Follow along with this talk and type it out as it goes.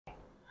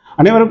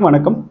அனைவருக்கும்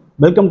வணக்கம்.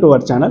 Welcome to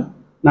our channel.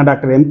 நான்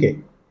டாக்டர் MK.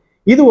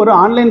 இது ஒரு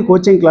ஆன்லைன்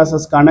கோச்சிங்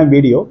கிளாஸஸ்க்கான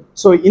வீடியோ.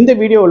 ஸோ இந்த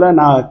வீடியோவில்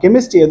நான்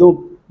கெமிஸ்ட்ரி எதுவும்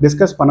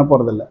டிஸ்கஸ் பண்ண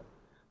போகிறதில்ல.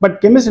 பட்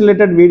கெமிஸ்ட்ரி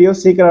ரிலேட்டட் வீடியோ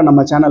சீக்கிரம்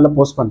நம்ம சேனலில்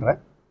போஸ்ட் பண்ணுறேன்.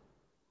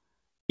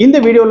 இந்த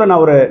வீடியோவில்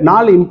நான் ஒரு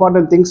 4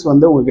 இம்பார்ட்டன்ட் திங்ஸ்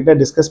உங்ககிட்ட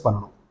டிஸ்கஸ்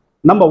பண்ணணும்.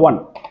 நம்பர்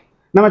 1,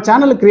 நம்ம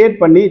சேனலை கிரியேட்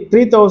பண்ணி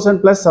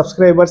 3000+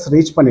 சப்ஸ்கிரைபர்ஸ்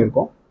ரீச்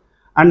பண்ணியிருக்கோம்.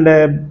 அண்டு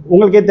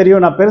உங்களுக்கே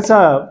தெரியும், நான்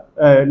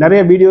பெருசாக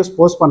நிறைய வீடியோஸ்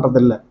போஸ்ட்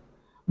பண்ணுறதில்ல.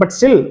 பட்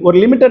ஸ்டில் ஒரு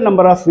limited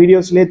number of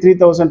வீடியோஸ்லேயே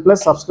 3000+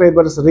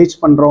 subscribers reach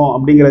பண்ணுறோம்.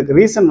 அப்படிங்கிறதுக்கு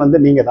ரீசன்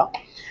நீங்கள் தான்.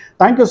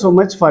 Thank you so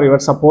much for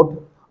your support.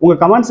 உங்கள்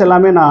கமெண்ட்ஸ்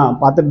எல்லாமே நான்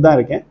பார்த்துட்டு தான்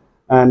இருக்கேன்.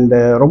 அண்டு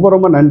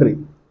ரொம்ப நன்றி.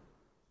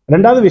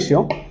 ரெண்டாவது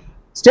விஷயம்,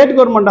 state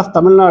government of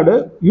Tamil Nadu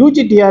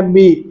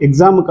UG-TRB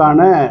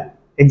எக்ஸாமுக்கான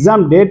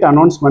exam date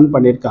announcement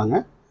பண்ணியிருக்காங்க.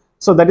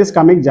 ஸோ தட் இஸ்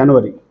கம்மிங்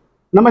ஜனவரி.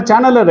 நம்ம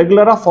சேனலில்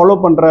ரெகுலராக ஃபாலோ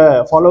பண்ணுற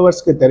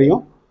ஃபாலோவர்ஸ்க்கு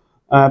தெரியும்,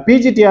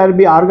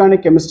 PG-TRB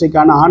organic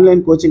கெமிஸ்ட்ரிக்கான online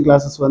coaching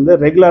classes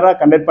ரெகுலராக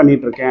கண்டக்ட்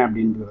பண்ணிட்டு இருக்கேன்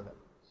அப்படின்றது.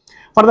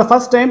 ஃபார் த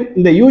ஃபர்ஸ்ட் டைம்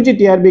இந்த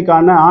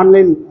UG-TRBக்கான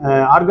online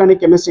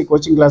organic chemistry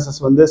coaching classes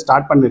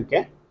start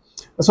பண்ணியிருக்கேன்.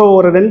 ஸோ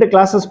ஒரு 2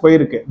 கிளாஸஸ்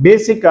போயிருக்கு.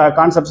 பேசிக்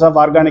கான்செப்ட்ஸ் ஆஃப்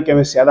ஆர்கானிக்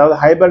கெமிஸ்ட்ரி, அதாவது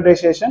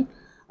ஹைபிரிடைசேஷன்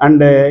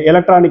அண்ட்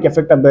எலக்ட்ரானிக்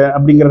எஃபெக்ட்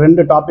அப்படிங்கிற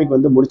 2 டாபிக்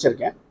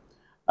முடிச்சிருக்கேன்.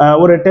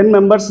 ஒரு 10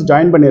 மெம்பர்ஸ்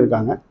ஜாயின்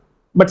பண்ணியிருக்காங்க.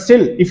 But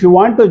still if you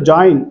want to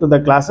join to the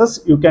classes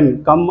you can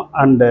come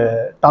and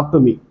talk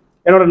to me.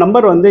 என்னோட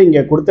number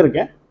இங்கே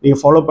கொடுத்துருக்கேன், நீங்கள்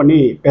ஃபாலோ பண்ணி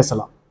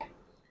பேசலாம்.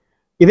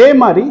 இதே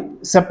மாதிரி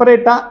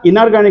செப்பரேட்டாக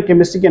இன்ஆர்கானிக்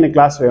கெமிஸ்ட்ரிக்கு எனக்கு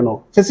கிளாஸ் வேணும்,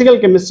 ஃபிசிக்கல்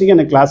கெமிஸ்ட்ரிக்கு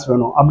எனக்கு கிளாஸ்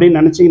வேணும் அப்படின்னு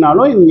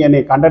நினச்சிங்கனாலும் நீங்கள்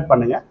என்னை கான்டாக்ட்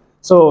பண்ணுங்கள்.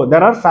 So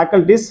there are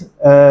faculties,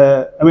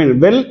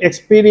 well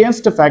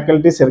experienced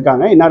faculties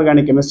இருக்காங்க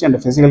inorganic chemistry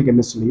and physical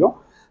கெமிஸ்ட்ரிலையும்.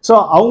 So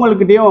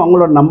அவங்கக்கிட்டையும்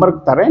அவங்களோட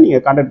நம்பருக்கு தரேன்,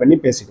 நீங்கள் கான்டாக்ட் பண்ணி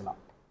பேசிக்கலாம்.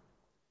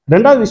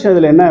 ரெண்டாவது விஷயம்,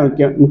 இதில் என்ன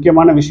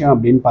முக்கியமான விஷயம்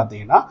அப்படின்னு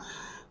பார்த்தீங்கன்னா,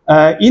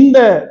 இந்த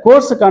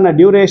கோர்ஸுக்கான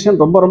டியூரேஷன்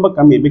ரொம்ப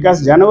கம்மி. பிகாஸ்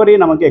ஜனவரி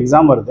நமக்கு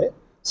எக்ஸாம் வருது.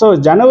 ஸோ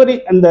ஜனவரி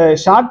அந்த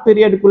ஷார்ட்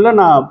பீரியடுக்குள்ளே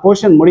நான்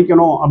போர்ஷன்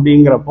முடிக்கணும்.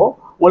 அப்படிங்கிறப்போ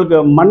உங்களுக்கு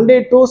மண்டே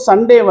டு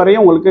சண்டே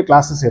வரையும் உங்களுக்கு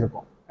கிளாஸஸ்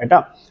இருக்கும், ரைட்டா?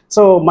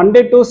 ஸோ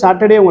மண்டே டு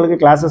சாட்டர்டே உங்களுக்கு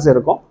கிளாஸஸ்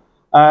இருக்கும்.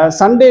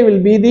 Sunday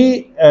will be the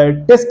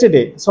test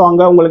day. So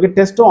அங்கே உங்களுக்கு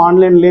டெஸ்ட்டும்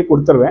ஆன்லைன்லேயே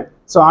கொடுத்துருவேன்.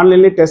 ஸோ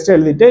ஆன்லைன்லேயே டெஸ்ட்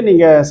எழுதிட்டு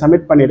நீங்கள்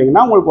சப்மிட்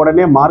பண்ணிட்டீங்கன்னா உங்களுக்கு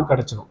உடனே மார்க்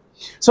கிடச்சிடும்.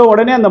 ஸோ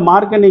உடனே அந்த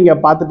மார்க்கை நீங்கள்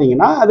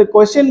பார்த்துட்டிங்கன்னா அது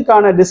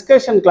கொஷினுக்கான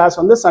டிஸ்கஷன் கிளாஸ்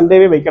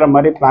சண்டேவே வைக்கிற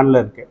மாதிரி பிளானில்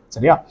இருக்குது,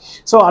 சரியா?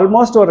 ஸோ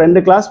ஆல்மோஸ்ட் ஒரு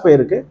 2 கிளாஸ்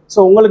போயிருக்கு. ஸோ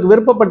உங்களுக்கு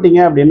விருப்பப்பட்டீங்க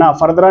அப்படின்னா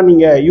ஃபர்தராக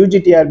நீங்கள்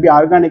UG-TRB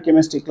organic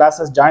chemistry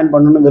classes join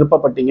பண்ணணும்னு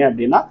விருப்பப்பட்டீங்க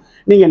அப்படின்னா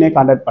நீங்கள் என்னைய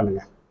கான்டாக்ட்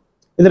பண்ணுங்கள்.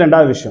 இது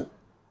ரெண்டாவது விஷயம்.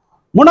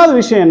 மூணாவது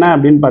விஷயம் என்ன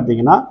அப்படின்னு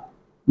பார்த்தீங்கன்னா,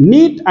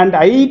 NEET and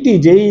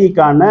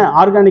Iit-JEEக்கான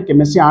organic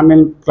chemistry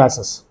online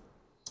classes.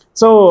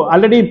 So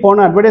already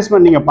போன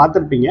அட்வர்டைஸ்மெண்ட் நீங்கள்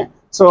பார்த்துருப்பீங்க.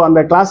 ஸோ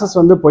அந்த கிளாஸஸ்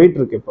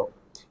போயிட்டுருக்கு.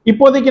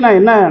 இப்போதைக்கு நான்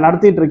என்ன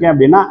நடத்திட்டு இருக்கேன்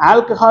அப்படின்னா,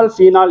 ஆல்கஹால்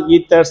ஃபீனால்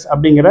ஈத்தர்ஸ்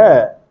அப்படிங்கிற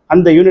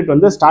அந்த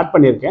யூனிட் ஸ்டார்ட்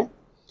பண்ணியிருக்கேன்.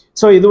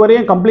 ஸோ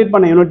இதுவரையும் கம்ப்ளீட்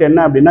பண்ண யூனிட் என்ன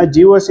அப்படின்னா,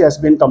 GOC has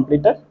been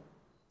completed,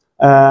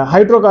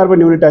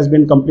 hydrocarbon unit has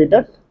been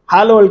completed,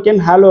 hollow alkane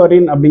hollow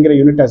arene அப்படிங்கிற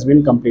யூனிட் has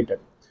been completed.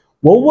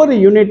 ஒவ்வொரு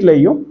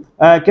யூனிட்லையும்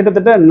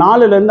கிட்டத்தட்ட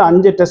 4லேருந்து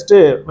 5 டெஸ்ட்டு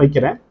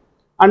வைக்கிறேன்.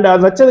 அண்ட்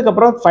அது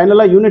வச்சதுக்கப்புறம்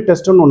ஃபைனலாக யூனிட்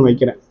டெஸ்ட்டுன்னு ஒன்று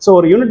வைக்கிறேன். ஸோ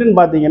ஒரு யூனிட்னு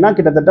பார்த்தீங்கன்னா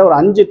கிட்டத்தட்ட ஒரு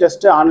 5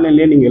 டெஸ்ட்டு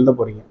ஆன்லைன்லேயே நீங்கள் எழுத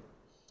போகிறீங்க,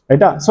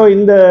 ரைட்டா? ஸோ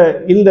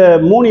இந்த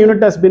 3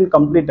 unit has been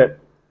completed.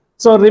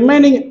 So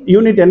remaining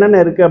unit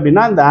என்னென்ன இருக்குது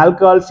அப்படின்னா, இந்த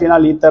ஆல்கஹால்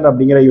ஃபீனால் ஈத்தர்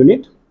அப்படிங்கிற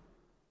யூனிட்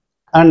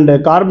அண்ட்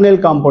கார்பனைல்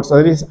காம்பவுண்ட்ஸ்,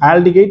 அதாவது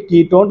ஆல்டிகைட்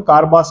கீட்டோன்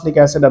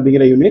கார்பாக்சிலிக் ஆசிட்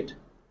அப்படிங்கிற யூனிட்,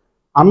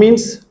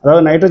 அமீன்ஸ்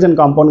அதாவது நைட்ரஜன்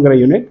காம்பவுண்ட்ங்கிற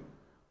யூனிட்,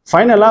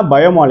 ஃபைனலாக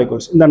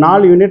பயோமாலிகுல்ஸ். இந்த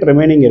 4 யூனிட்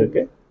ரிமைனிங்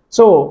இருக்குது.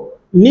 ஸோ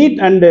NEET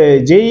அண்டு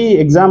JEE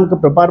எக்ஸாமுக்கு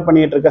ப்ரிப்பேர்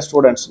பண்ணிட்டு இருக்க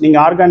ஸ்டூடெண்ட்ஸ்,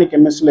 நீங்கள் ஆர்கானிக்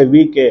கெமிஸ்ட்ரியில்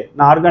வீக்கு,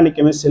 நான் ஆர்கானிக்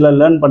கெமிஸ்ட்ரியில்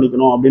லேர்ன்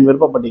பண்ணிக்கணும் அப்படின்னு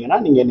விருப்பப்பட்டீங்கன்னா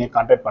நீங்கள் என்னை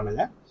கான்டாக்ட்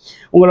பண்ணுங்கள்.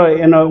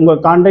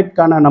 உங்கள்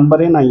கான்டாக்ட்கான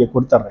நம்பரையும் நான் இங்கே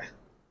கொடுத்துட்றேன்.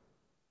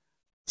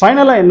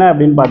 ஃபைனலாக என்ன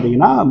அப்படின்னு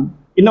பார்த்தீங்கன்னா,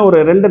 இன்னும்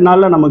ஒரு 2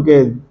 நாளில் நமக்கு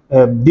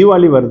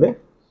தீபாவளி வருது.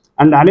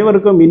 அண்ட்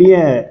அனைவருக்கும் இனிய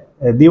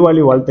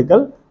தீபாவளி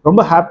வாழ்த்துக்கள்.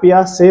 ரொம்ப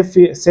ஹாப்பியாக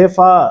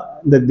சேஃபாக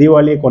இந்த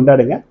தீபாவளியை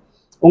கொண்டாடுங்க.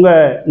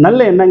 உங்கள்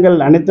நல்ல எண்ணங்கள்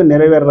அனைத்தும்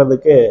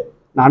நிறைவேறதுக்கு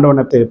நான்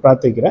ஆண்டவனை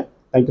பிரார்த்திக்கிறேன்.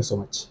 Thank you so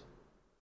much.